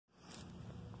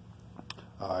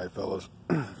Alright fellas,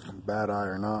 bad eye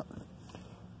or not,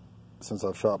 since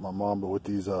I've shot my mom, but with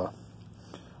these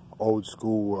old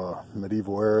school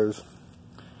medieval arrows,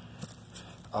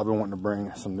 I've been wanting to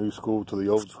bring some new school to the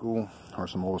old school, or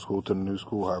some old school to the new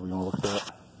school, however you want to look at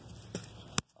that.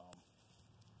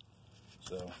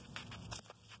 So,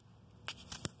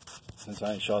 since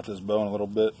I ain't shot this bow in a little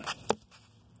bit,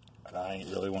 and I ain't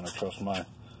really want to trust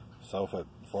myself at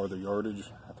farther yardage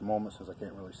at the moment, since I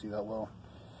can't really see that well,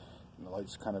 and the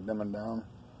light's kind of dimming down.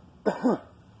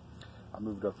 I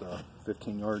moved up to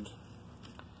 15 yards,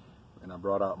 and I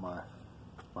brought out my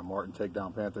Martin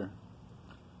takedown panther,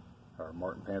 or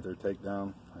Martin Panther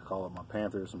takedown. I call it my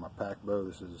Panther. This is my pack bow.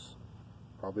 This is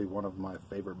probably one of my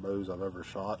favorite bows I've ever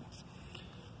shot.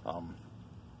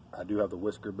 I do have the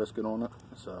whisker biscuit on it,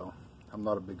 so I'm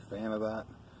not a big fan of that.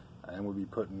 I am going to be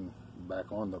putting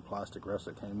back on the plastic rest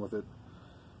that came with it,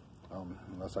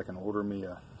 unless I can order me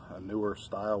a newer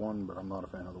style one, but I'm not a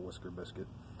fan of the whisker biscuit.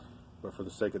 But for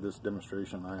the sake of this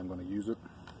demonstration, I am going to use it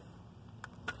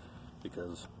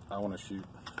because I want to shoot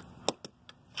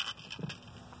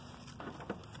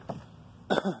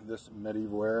this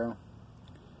medieval arrow,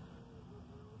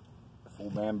 full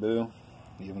bamboo,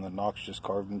 even the notch just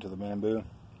carved into the bamboo,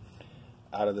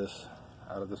 out of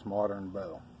this modern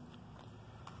bow.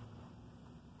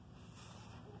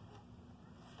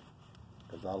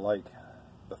 Because I like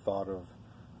the thought of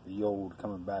the old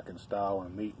coming back in style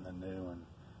and meeting the new and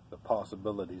the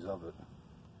possibilities of it.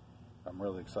 I'm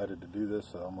really excited to do this,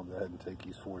 so I'm going to go ahead and take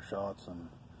these 4 shots and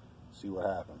see what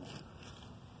happens.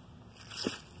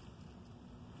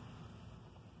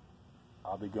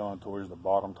 I'll be going towards the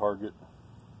bottom target.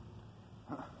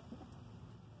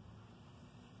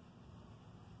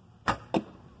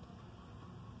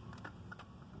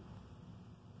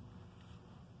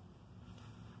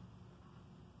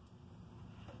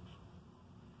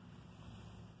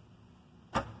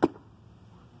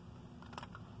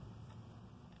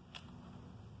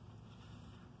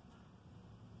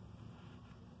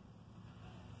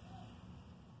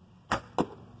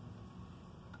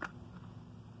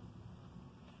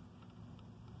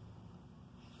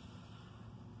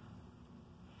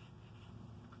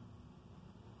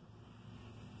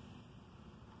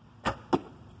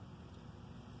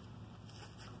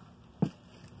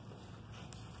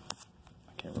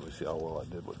 Can't really see how well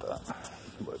I did with that,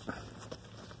 but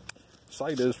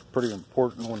sight is pretty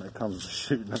important when it comes to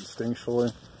shooting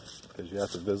instinctually, because you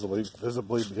have to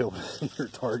visibly be able to see your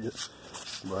target.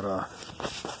 But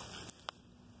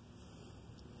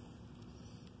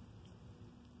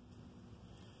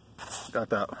got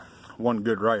that one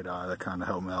good right eye that kind of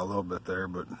helped me out a little bit there,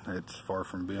 but it's far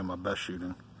from being my best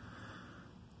shooting.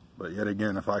 But yet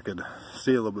again, if I could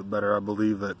see a little bit better, I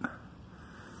believe that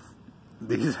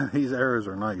these arrows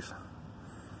are nice.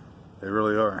 They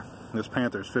really are. This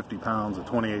Panther's 50 pounds at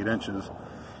 28 inches.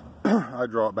 I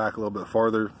draw it back a little bit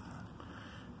farther.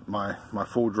 My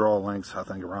full draw length's, I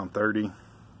think, around 30.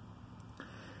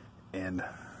 And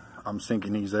I'm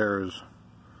sinking these arrows.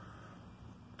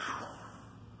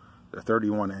 They're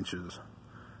 31 inches.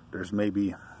 There's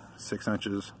maybe 6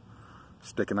 inches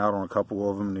sticking out on a couple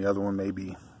of them. The other one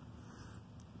maybe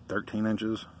 13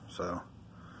 inches. So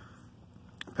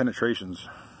penetration's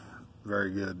very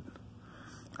good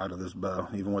out of this bow.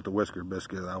 Even with the whisker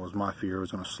biscuit, that was my fear, it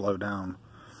was going to slow down,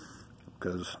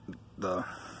 because the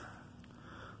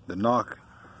nock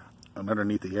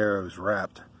underneath the arrow is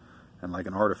wrapped in like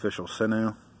an artificial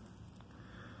sinew,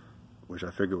 which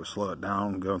I figured would slow it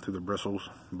down going through the bristles,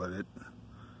 but it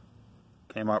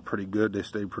came out pretty good. They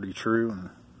stayed pretty true, and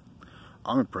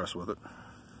I'm impressed with it.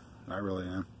 I really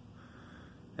am.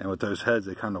 And with those heads,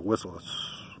 they kind of whistle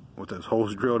with those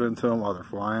holes drilled into them while they're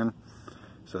flying,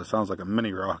 so it sounds like a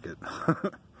mini rocket.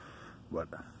 But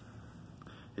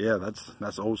yeah,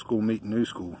 that's old school meeting new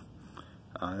school.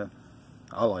 I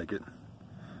like it.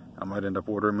 I might end up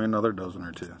ordering me another dozen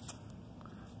or 2.